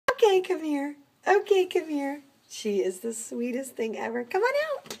Okay, come here. Okay, come here. She is the sweetest thing ever. Come on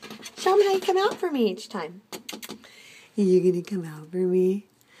out. Show them how you come out for me each time. Are you going to come out for me?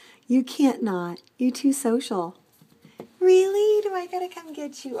 You can't not. You're too social. Really? Do I got to come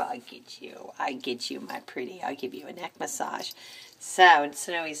get you? I'll get you. I get you, my pretty. I'll give you a neck massage. So,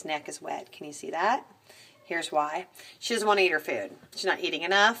 Snowy's neck is wet. Can you see that? Here's why. She doesn't want to eat her food. She's not eating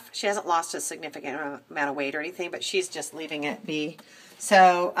enough. She hasn't lost a significant amount of weight or anything, but she's just leaving it be.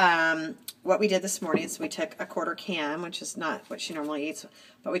 So what we did this morning is we took a quarter can, which is not what she normally eats,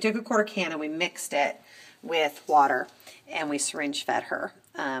 but we took a quarter can and we mixed it with water, and we syringe fed her,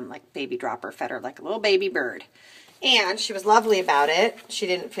 like baby dropper fed her like a little baby bird. And she was lovely about it. She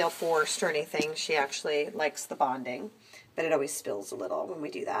didn't feel forced or anything. She actually likes the bonding, but it always spills a little when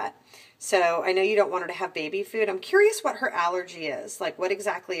we do that. So I know you don't want her to have baby food. I'm curious what her allergy is. Like, what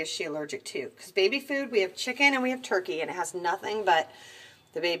exactly is she allergic to? Because baby food, we have chicken and we have turkey, and it has nothing but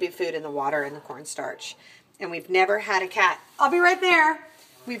the baby food and the water and the cornstarch. And we've never had a cat. I'll be right there.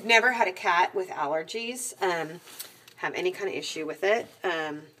 We've never had a cat with allergies have any kind of issue with it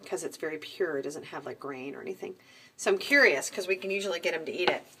because it's very pure. It doesn't have like grain or anything. So I'm curious because we can usually get them to eat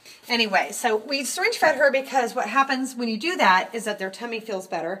it. Anyway, so we syringe fed her because what happens when you do that is that their tummy feels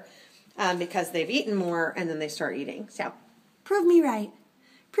better because they've eaten more and then they start eating. So prove me right.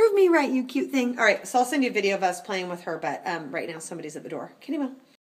 Prove me right, you cute thing. All right, so I'll send you a video of us playing with her, but right now somebody's at the door. Can you move?